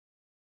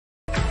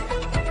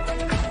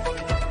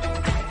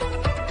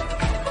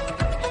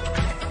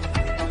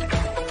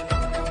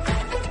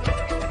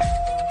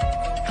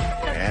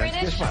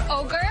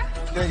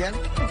Say again?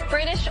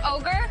 British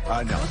ogre?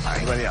 No. Sorry.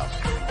 Anybody else?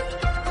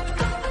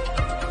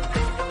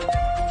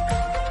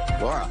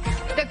 Laura.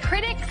 The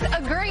critics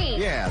agree.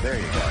 Yeah, there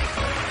you go.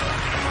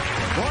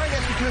 Laura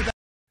gets you 2,000.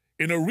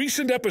 In a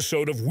recent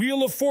episode of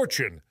Wheel of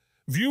Fortune,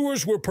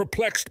 viewers were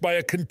perplexed by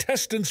a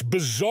contestant's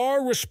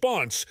bizarre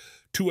response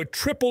to a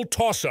triple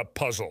toss-up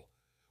puzzle,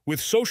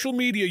 with social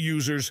media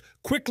users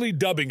quickly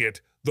dubbing it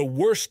the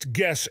worst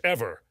guess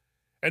ever,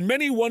 and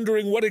many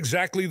wondering what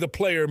exactly the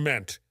player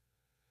meant.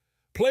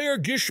 Player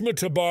Gishma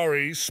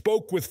Tabari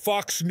spoke with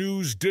Fox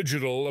News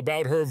Digital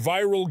about her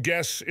viral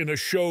guess in a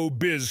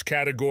showbiz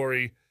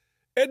category,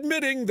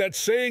 admitting that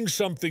saying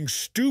something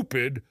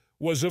stupid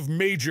was of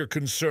major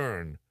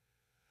concern.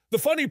 The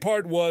funny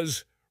part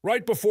was,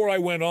 right before I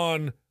went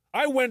on,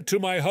 I went to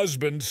my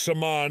husband,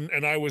 Saman,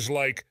 and I was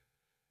like,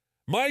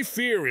 my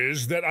fear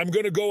is that I'm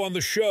going to go on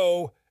the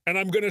show and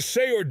I'm going to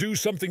say or do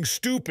something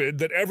stupid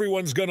that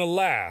everyone's going to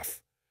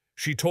laugh,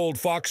 she told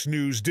Fox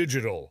News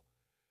Digital.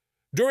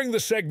 During the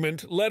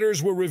segment,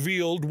 letters were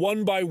revealed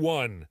one by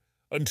one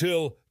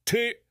until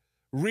T-R-E-D-S-G-R-E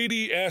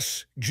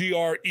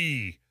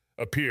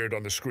appeared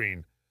on the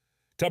screen.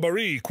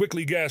 Tabari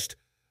quickly guessed,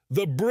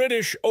 the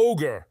British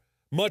ogre,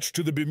 much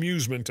to the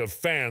bemusement of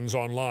fans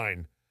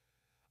online.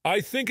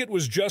 I think it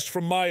was just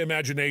from my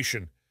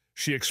imagination,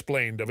 she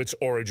explained of its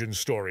origin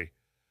story.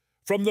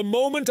 From the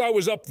moment I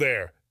was up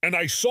there and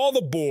I saw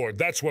the board,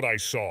 that's what I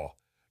saw.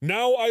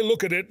 Now I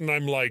look at it and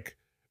I'm like,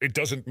 it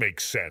doesn't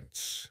make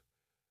sense.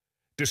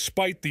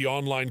 Despite the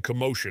online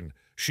commotion,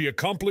 she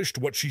accomplished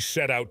what she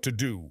set out to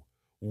do,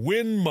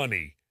 win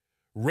money.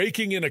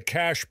 Raking in a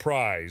cash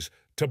prize,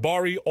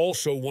 Tabari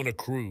also won a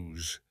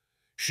cruise.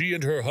 She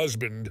and her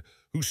husband,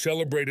 who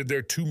celebrated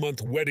their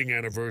 2-month wedding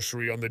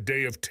anniversary on the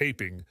day of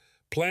taping,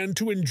 planned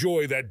to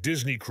enjoy that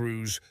Disney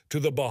cruise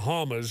to the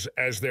Bahamas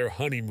as their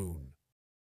honeymoon.